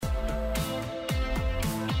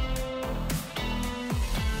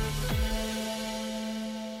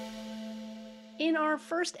In our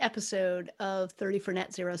first episode of 30 for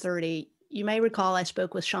Net Zero 30, you may recall I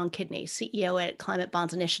spoke with Sean Kidney, CEO at Climate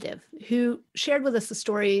Bonds Initiative, who shared with us the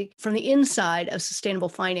story from the inside of sustainable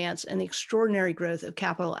finance and the extraordinary growth of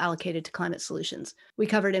capital allocated to climate solutions. We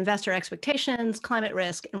covered investor expectations, climate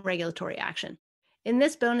risk, and regulatory action. In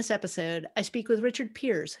this bonus episode, I speak with Richard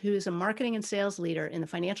Pearse, who is a marketing and sales leader in the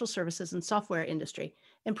financial services and software industry,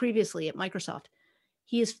 and previously at Microsoft.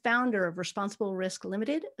 He is founder of Responsible Risk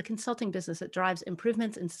Limited, a consulting business that drives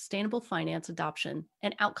improvements in sustainable finance adoption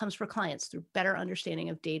and outcomes for clients through better understanding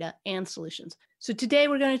of data and solutions. So today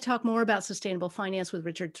we're going to talk more about sustainable finance with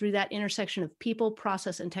Richard through that intersection of people,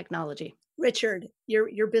 process, and technology. Richard,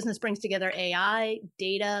 your business brings together AI,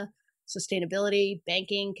 data, sustainability,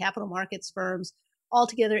 banking, capital markets firms, all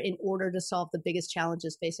together in order to solve the biggest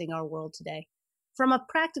challenges facing our world today. From a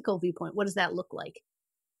practical viewpoint, what does that look like?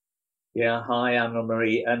 Yeah, hi,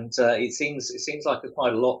 Anna-Marie, and it seems like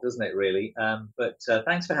quite a lot, doesn't it? Really, but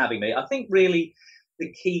thanks for having me. I think really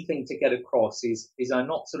the key thing to get across is I'm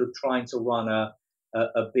not sort of trying to run a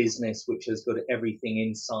business which has got everything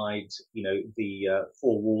inside, the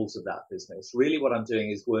four walls of that business. Really, what I'm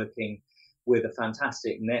doing is working with a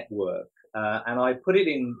fantastic network, and I put it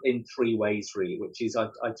in three ways, really, which is I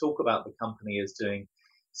talk about the company as doing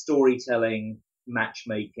storytelling,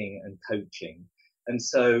 matchmaking, and coaching. And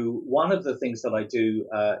so one of the things that I do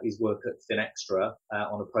is work at Finextra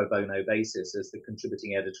on a pro bono basis as the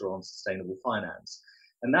contributing editor on sustainable finance.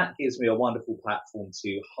 And that gives me a wonderful platform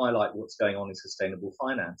to highlight what's going on in sustainable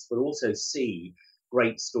finance, but also see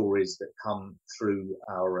great stories that come through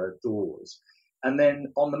our doors. And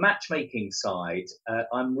then on the matchmaking side,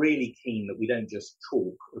 I'm really keen that we don't just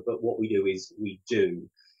talk, but what we do is we do.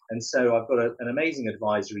 And so I've got an amazing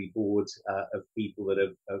advisory board of people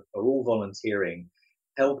that are all volunteering,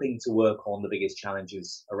 helping to work on the biggest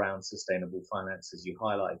challenges around sustainable finance, as you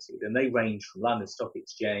highlighted. And they range from London Stock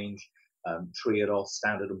Exchange, Triodos,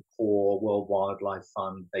 Standard & Poor, World Wildlife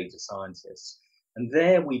Fund, data scientists. And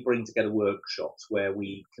there we bring together workshops where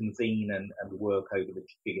we convene and work over the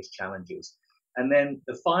biggest challenges. And then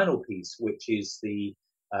the final piece, which is the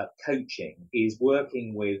coaching, is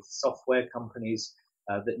working with software companies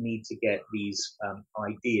that need to get these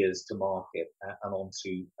ideas to market and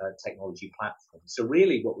onto technology platforms. So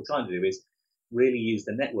really what we're trying to do is really use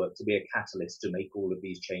the network to be a catalyst to make all of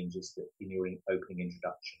these changes that in your opening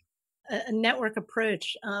introduction. A network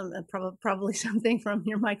approach, probably something from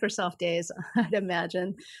your Microsoft days, I'd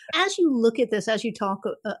imagine. As you look at this, as you talk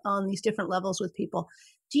on these different levels with people,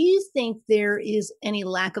 do you think there is any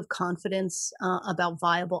lack of confidence about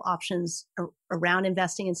viable options around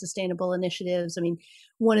investing in sustainable initiatives? I mean,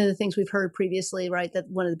 one of the things we've heard previously, right, that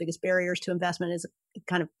one of the biggest barriers to investment is a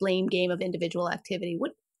kind of blame game of individual activity.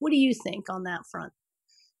 What do you think on that front?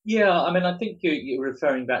 Yeah, I mean, I think you're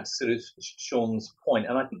referring back to sort of Sean's point,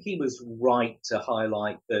 and I think he was right to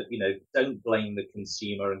highlight that, don't blame the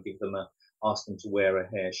consumer and ask them to wear a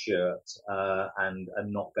hair shirt and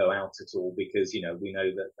not go out at all because, we know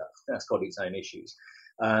that's got its own issues.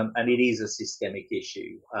 And it is a systemic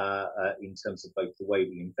issue in terms of both the way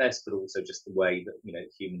we invest, but also just the way that,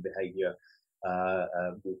 human behavior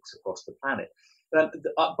walks across the planet. But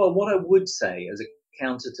what I would say as a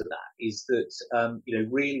counter to that is that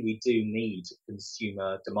really we do need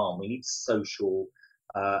consumer demand. We need social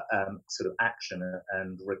sort of action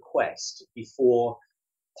and request before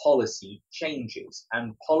policy changes,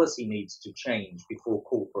 and policy needs to change before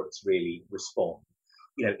corporates really respond.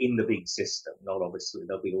 In the big system, not obviously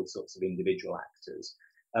there'll be all sorts of individual actors.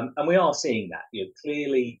 And we are seeing that.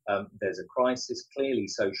 Clearly there's a crisis. Clearly,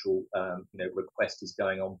 social request is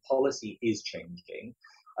going on. Policy is changing,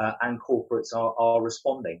 and corporates are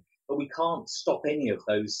responding. But we can't stop any of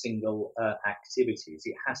those single activities.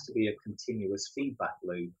 It has to be a continuous feedback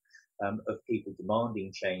loop of people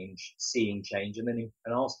demanding change, seeing change, and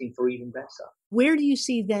asking for even better. Where do you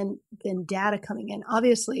see then data coming in?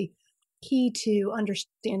 Obviously, key to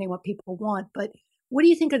understanding what people want, but what do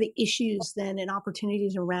you think are the issues then and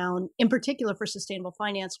opportunities around, in particular for sustainable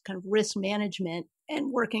finance, kind of risk management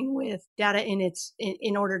and working with data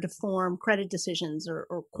in order to form credit decisions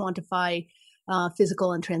or quantify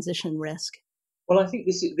physical and transition risk? Well, I think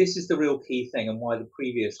this is the real key thing, and why the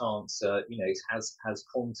previous answer, has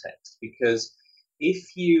context. Because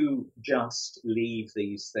if you just leave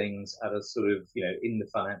these things at a sort of, in the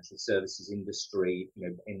financial services industry,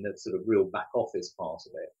 in the sort of real back office part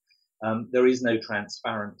of it, there is no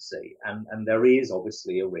transparency, and there is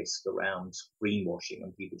obviously a risk around greenwashing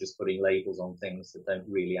and people just putting labels on things that don't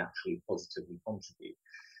really actually positively contribute.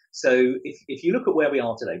 So if you look at where we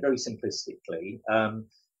are today, very simplistically,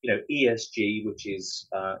 ESG, which is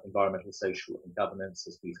environmental, social, and governance,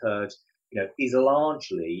 as we've heard, is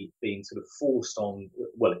largely being sort of forced on,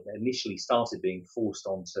 well, it initially started being forced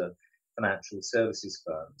onto financial services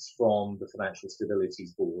firms from the Financial Stability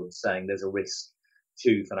Board, saying there's a risk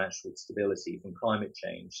to financial stability from climate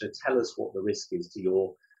change. So tell us what the risk is to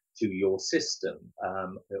your system,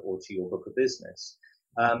 or to your book of business.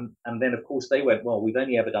 And then, of course, they went, well, we've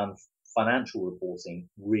only ever done financial reporting,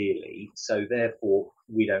 really, so therefore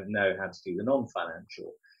we don't know how to do the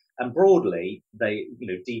non-financial. And broadly, they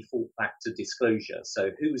default back to disclosure.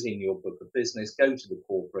 So who's in your book of business? Go to the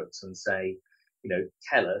corporates and say,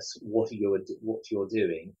 tell us what you're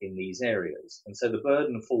doing in these areas. And so the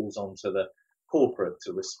burden falls onto the corporate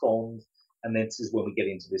to respond. And then this is when we get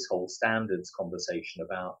into this whole standards conversation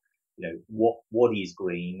about, what is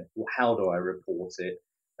green? How do I report it?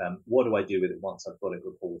 What do I do with it once I've got it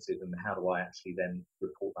reported? And how do I actually then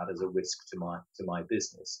report that as a risk to my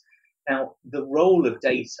business? Now, the role of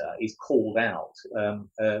data is called out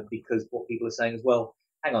because what people are saying is, well,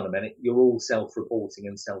 hang on a minute, you're all self-reporting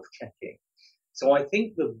and self-checking. So I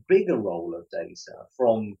think the bigger role of data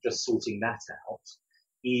from just sorting that out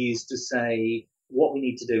is to say what we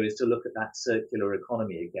need to do is to look at that circular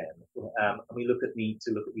economy again. And we need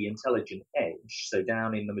to look at the intelligent edge, so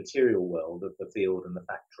down in the material world of the field and the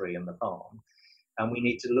factory and the farm. And we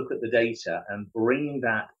need to look at the data and bring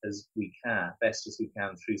that best as we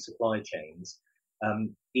can through supply chains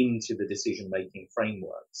into the decision-making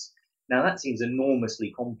frameworks. Now, that seems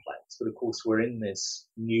enormously complex, but of course, we're in this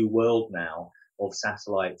new world now of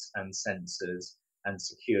satellites and sensors and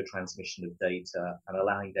secure transmission of data and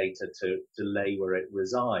allowing data to lay where it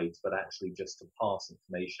resides, but actually just to pass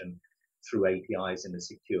information through APIs in a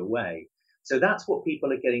secure way. So that's what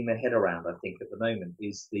people are getting their head around, I think, at the moment,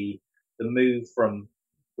 is the move from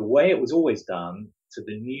the way it was always done to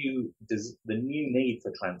the new need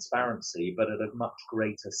for transparency, but at a much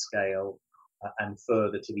greater scale and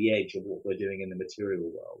further to the edge of what we're doing in the material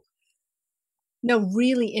world. No,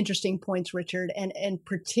 really interesting points, Richard, and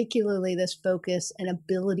particularly this focus and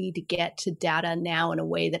ability to get to data now in a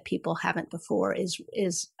way that people haven't before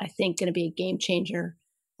is I think going to be a game changer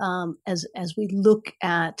as we look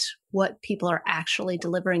at what people are actually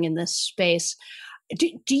delivering in this space.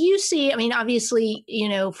 Do you see, I mean, obviously,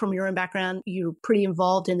 from your own background, you're pretty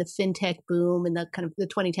involved in the fintech boom in the kind of the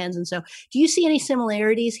 2010s. And so do you see any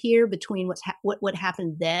similarities here between what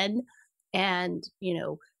happened then and,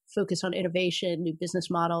 focus on innovation, new business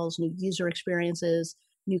models, new user experiences,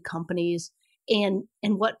 new companies, and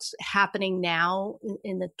what's happening now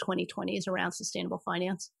in the 2020s around sustainable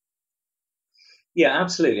finance? Yeah,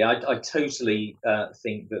 absolutely. I totally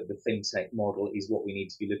think that the fintech model is what we need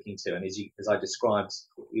to be looking to. And as I described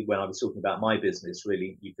when I was talking about my business,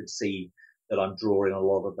 really, you could see that I'm drawing a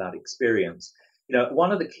lot of that experience.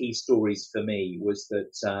 One of the key stories for me was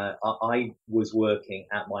that I was working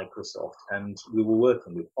at Microsoft and we were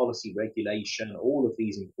working with policy, regulation, all of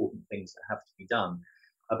these important things that have to be done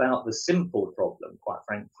about the simple problem, quite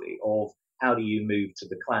frankly, of how do you move to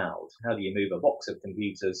the cloud? How do you move a box of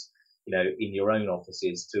computers in your own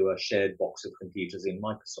offices to a shared box of computers in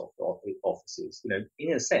Microsoft offices,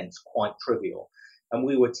 in a sense, quite trivial. And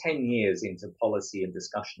we were 10 years into policy and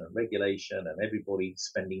discussion and regulation and everybody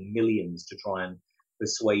spending millions to try and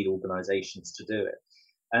persuade organizations to do it.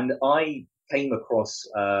 And I came across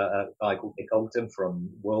a guy called Nick Ogden from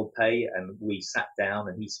WorldPay, and we sat down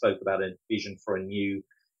and he spoke about a vision for a new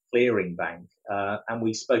clearing bank. And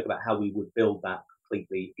we spoke about how we would build that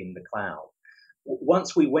completely in the cloud.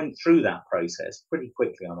 Once we went through that process, pretty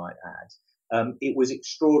quickly, I might add, it was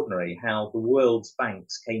extraordinary how the world's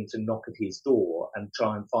banks came to knock at his door and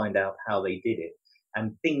try and find out how they did it.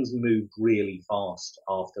 And things moved really fast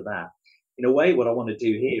after that. In a way, what I want to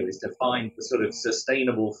do here is to find the sort of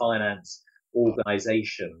sustainable finance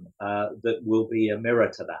organization that will be a mirror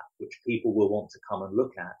to that, which people will want to come and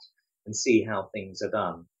look at and see how things are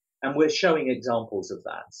done. And we're showing examples of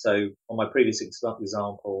that. So on my previous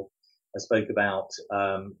example, I spoke about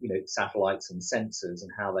satellites and sensors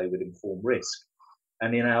and how they would inform risk.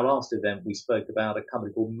 And in our last event, we spoke about a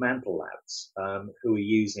company called Mantle Labs, who are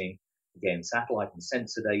using, again, satellite and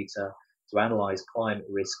sensor data to analyze climate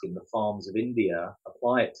risk in the farms of India,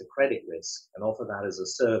 apply it to credit risk, and offer that as a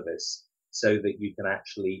service so that you can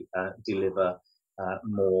actually deliver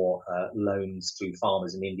more loans to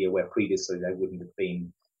farmers in India where previously they wouldn't have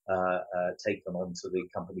been taken onto the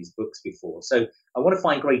company's books before. So I want to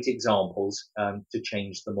find great examples to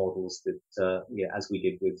change the models that, as we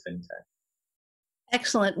did with fintech.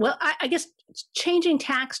 Excellent. Well, I guess changing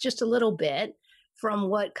tax just a little bit from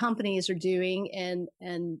what companies are doing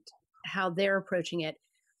and how they're approaching it.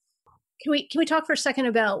 Can we talk for a second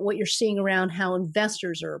about what you're seeing around how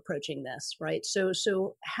investors are approaching this, right?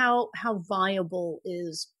 So how viable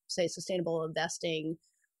is, say, sustainable investing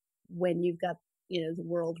when you've got, the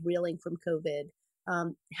world reeling from COVID?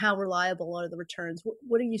 How reliable are the returns?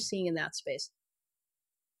 What are you seeing in that space?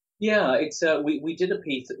 Yeah, it's we did a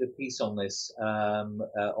piece on this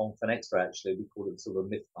on Finextra actually. We called it sort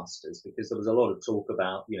of MythBusters because there was a lot of talk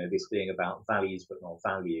about this being about values but not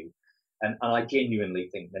value, and I genuinely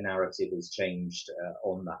think the narrative has changed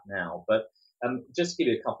on that now. But just to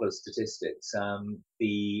give you a couple of statistics,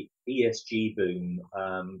 the ESG boom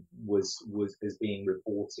was is being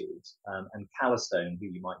reported, and Calastone, who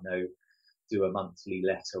you might know, do a monthly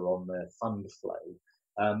letter on their fund flow.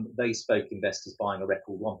 They spoke investors buying a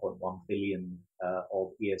record 1.1 billion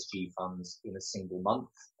of ESG funds in a single month,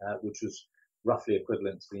 which was roughly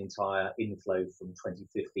equivalent to the entire inflow from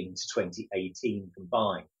 2015 to 2018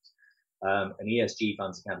 combined. And ESG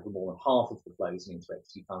funds accounted for more than half of the flows into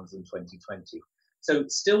equity funds in 2020. So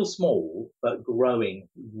still small, but growing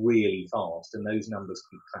really fast, and those numbers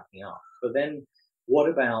keep tracking up. But then, what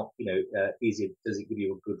about does it give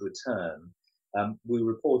you a good return? We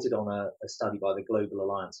reported on a study by the Global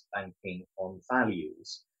Alliance of Banking on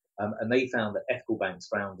values, and they found that ethical banks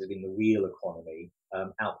grounded in the real economy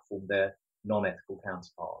outperformed their non-ethical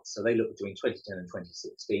counterparts. So they looked between 2010 and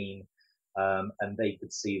 2016, and they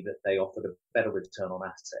could see that they offered a better return on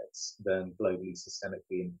assets than globally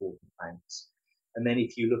systemically important banks. And then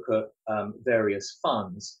if you look at various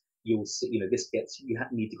funds, you'll see,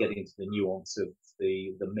 need to get into the nuance of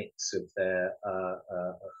the mix of their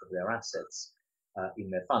assets in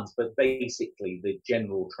their funds. But basically, the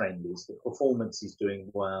general trend is that performance is doing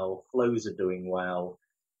well, flows are doing well.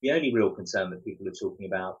 The only real concern that people are talking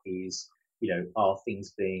about is, are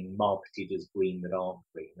things being marketed as green that aren't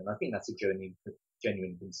green? And I think that's a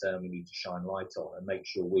genuine concern we need to shine light on and make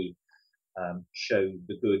sure we show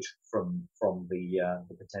the good from the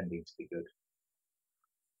pretending to be good.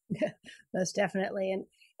 Most definitely.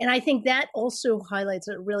 And I think that also highlights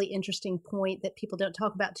a really interesting point that people don't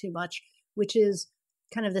talk about too much, which is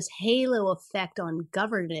kind of this halo effect on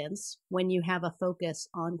governance when you have a focus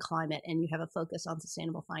on climate and you have a focus on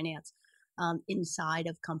sustainable finance inside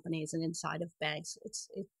of companies and inside of banks.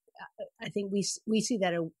 I think we see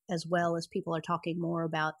that as well as people are talking more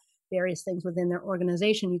about various things within their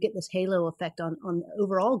organization. You get this halo effect on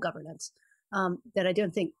overall governance. That I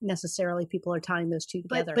don't think necessarily people are tying those two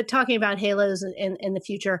together. But talking about halos in the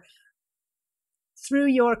future, through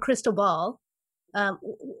your crystal ball,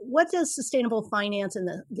 what does sustainable finance and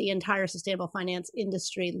the entire sustainable finance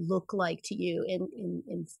industry look like to you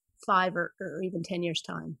in 5 or even 10 years'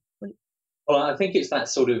 time? Well, I think it's that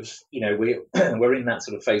sort of, we're in that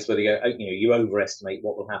sort of phase where they go, you overestimate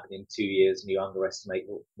what will happen in 2 years and you underestimate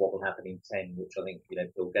what will happen in 10, which I think,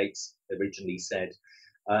 Bill Gates originally said.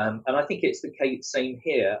 And I think it's the same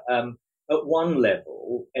here. At one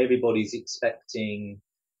level, everybody's expecting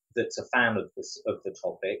that's a fan of the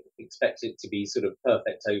topic, expect it to be sort of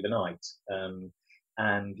perfect overnight.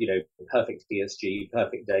 And perfect ESG,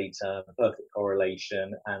 perfect data, perfect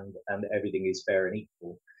correlation, and everything is fair and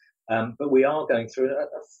equal. But we are going through a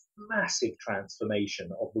massive transformation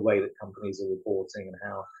of the way that companies are reporting and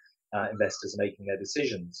how investors are making their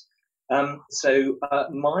decisions. So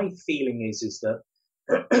my feeling is that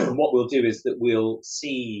what we'll do is that we'll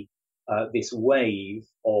see this wave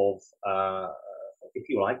of, if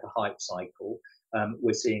you like, a hype cycle.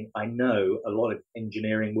 We're seeing, I know, a lot of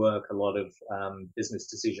engineering work, a lot of business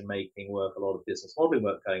decision-making work, a lot of business modeling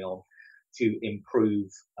work going on to improve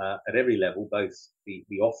at every level, both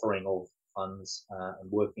the offering of funds and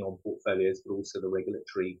working on portfolios, but also the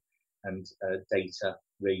regulatory and data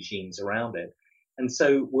regimes around it. And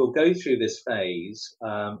so we'll go through this phase.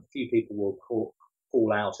 A few people will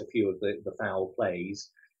call out a few of the foul plays,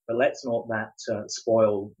 but let's not that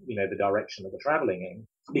spoil the direction that we're traveling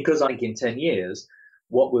in, because I think in 10 years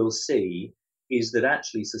what we'll see is that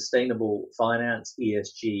actually sustainable finance,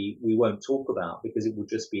 ESG, we won't talk about because it will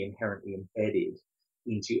just be inherently embedded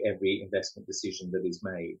into every investment decision that is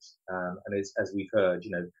made. And as we've heard,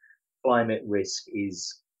 climate risk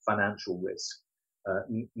is financial risk.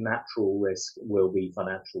 Natural risk will be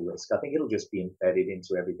financial risk. I think it'll just be embedded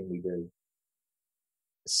into everything we do.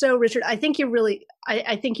 So, Richard, I think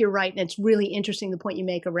I think you're right, and it's really interesting the point you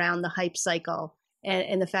make around the hype cycle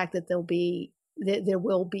and the fact that there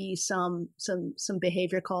will be some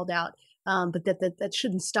behavior called out, but that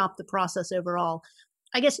shouldn't stop the process overall.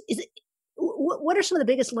 I guess what are some of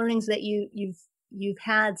the biggest learnings that you've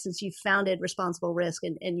had since you've founded Responsible Risk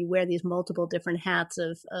and you wear these multiple different hats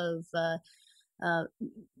of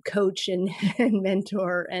coach and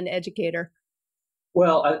mentor and educator?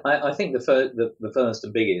 Well, I think the first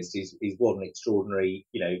and biggest is what an extraordinary,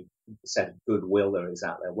 set of goodwill there is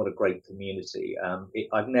out there. What a great community.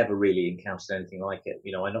 I've never really encountered anything like it.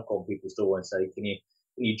 I knock on people's door and say, can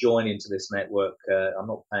you join into this network? I'm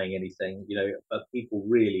not paying anything, but people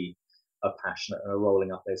really are passionate and are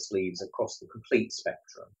rolling up their sleeves across the complete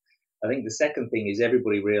spectrum. I think the second thing is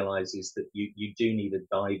everybody realizes that you do need a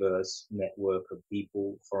diverse network of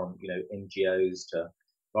people from, NGOs to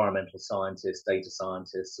environmental scientists, data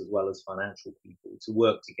scientists, as well as financial people to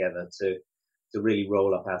work together to really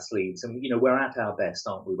roll up our sleeves. And we're at our best,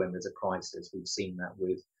 aren't we, when there's a crisis? We've seen that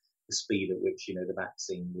with the speed at which the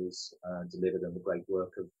vaccine was delivered and the great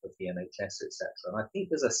work of the NHS, etc. And I think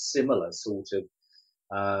there's a similar sort of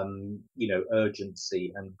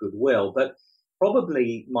urgency and goodwill. But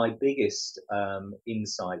probably my biggest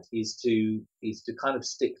insight is to kind of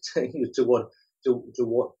stick to what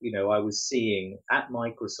I was seeing at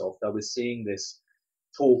Microsoft. I was seeing this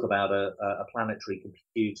talk about a planetary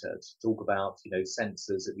computer, to talk about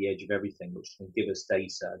sensors at the edge of everything, which can give us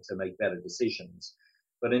data to make better decisions.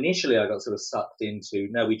 But initially, I got sort of sucked into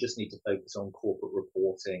no, we just need to focus on corporate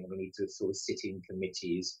reporting, and we need to sort of sit in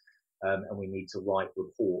committees, and we need to write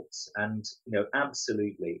reports. And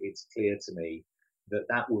absolutely, it's clear to me that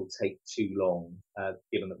that will take too long,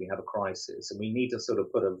 given that we have a crisis, and we need to sort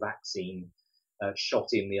of put a vaccine shot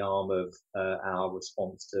in the arm of our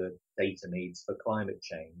response to data needs for climate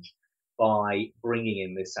change by bringing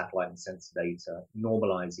in this satellite and sensor data,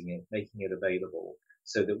 normalizing it, making it available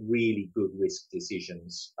so that really good risk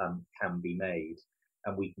decisions can be made.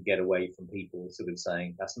 And we can get away from people sort of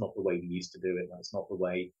saying, that's not the way we used to do it, that's not the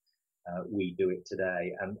way we do it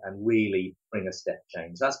today, and really bring a step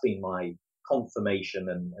change. That's been my confirmation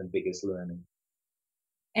and biggest learning.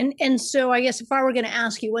 And so I guess if I were going to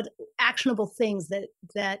ask you what actionable things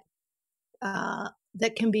that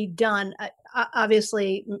can be done,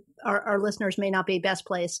 obviously our listeners may not be best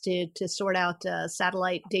placed to sort out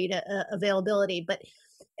satellite data availability, but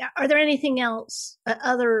are there anything else,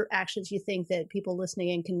 other actions you think that people listening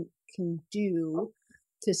in can do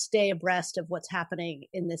to stay abreast of what's happening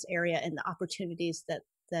in this area and the opportunities that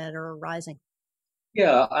are arising?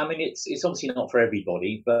 Yeah, I mean, it's obviously not for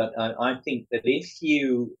everybody, but I think that if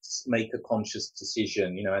you make a conscious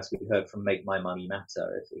decision, as we heard from Make My Money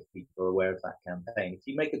Matter, if people are aware of that campaign, if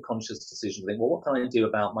you make a conscious decision, think, well, what can I do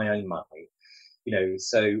about my own money?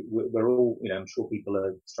 So we're all, I'm sure people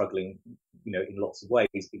are struggling, in lots of ways,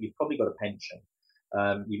 but you've probably got a pension.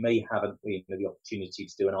 You may have the opportunity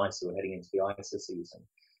to do an ISA. We're heading into the ISA season.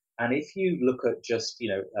 And if you look at just,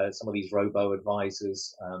 some of these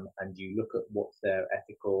robo-advisors and you look at what their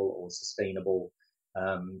ethical or sustainable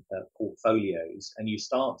portfolios, and you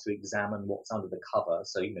start to examine what's under the cover,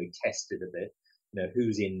 so, test it a bit,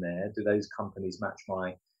 who's in there, do those companies match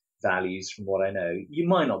my values from what I know? You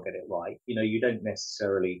might not get it right. You don't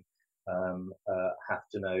necessarily have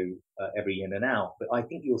to know every in and out, but I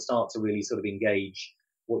think you'll start to really sort of engage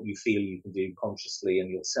what you feel you can do consciously and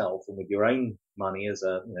yourself and with your own money as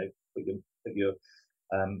a put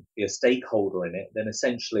your stakeholder in it, then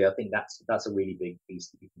essentially I think that's a really big piece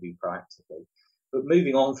that you can do proactively. But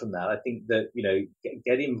moving on from that, I think that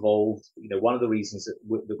get involved. One of the reasons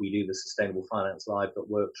that we do the Sustainable Finance Live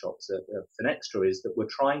workshops at Finextra is that we're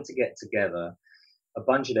trying to get together a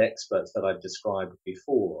bunch of experts that I've described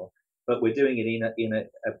before, but we're doing it in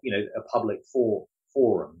a public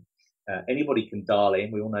forum. Anybody can dial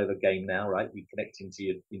in. We all know the game now, right? You connect into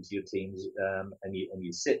your teams and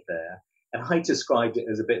you sit there. And I described it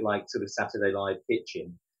as a bit like sort of Saturday Live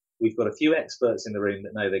pitching. We've got a few experts in the room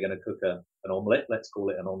that know they're going to cook an omelette. Let's call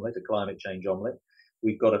it an omelette, a climate change omelette.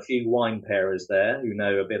 We've got a few wine pairers there who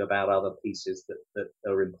know a bit about other pieces that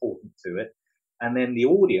are important to it. And then the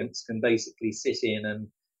audience can basically sit in and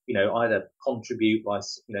either contribute by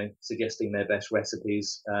suggesting their best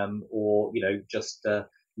recipes or just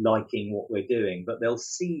liking what we're doing, but they'll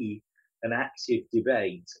see an active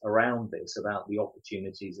debate around this about the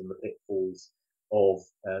opportunities and the pitfalls of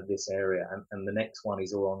this area. And the next one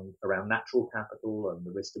is around natural capital and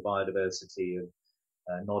the risk to biodiversity of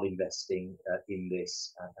not investing in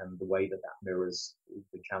this and the way that mirrors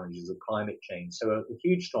the challenges of climate change. So a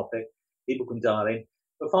huge topic. People can dial in.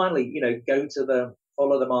 But finally,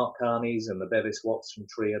 follow the Mark Carneys and the Bevis Watts from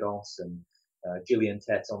Triodos and Gillian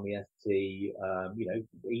Tett on the FT,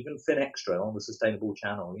 even Finextra on the Sustainable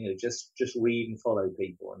Channel. Just read and follow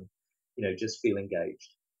people, and just feel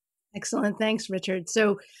engaged. Excellent, thanks, Richard.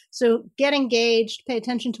 So get engaged. Pay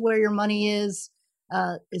attention to where your money is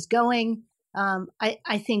going.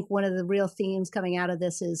 I think one of the real themes coming out of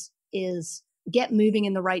this is get moving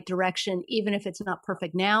in the right direction, even if it's not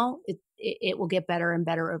perfect now. It will get better and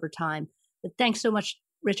better over time. But thanks so much,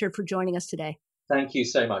 Richard, for joining us today. Thank you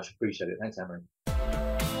so much. Appreciate it. Thanks, Anne-Marie.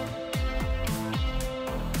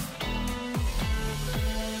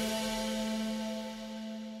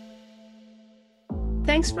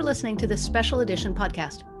 Thanks for listening to this special edition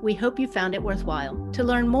podcast. We hope you found it worthwhile. To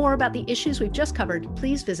learn more about the issues we've just covered,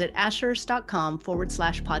 please visit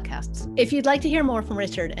ashurst.com/podcasts. If you'd like to hear more from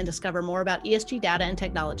Richard and discover more about ESG data and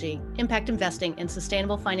technology, impact investing, and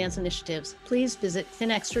sustainable finance initiatives, please visit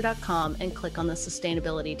finextra.com and click on the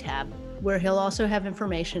Sustainability tab, where he'll also have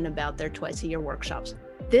information about their twice-a-year workshops.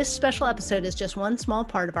 This special episode is just one small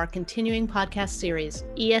part of our continuing podcast series,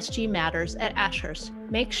 ESG Matters at Ashurst.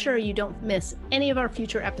 Make sure you don't miss any of our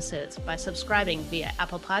future episodes by subscribing via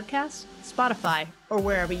Apple Podcasts, Spotify, or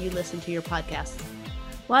wherever you listen to your podcasts.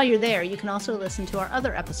 While you're there, you can also listen to our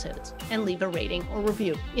other episodes and leave a rating or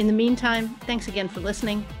review. In the meantime, thanks again for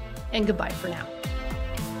listening, and goodbye for now.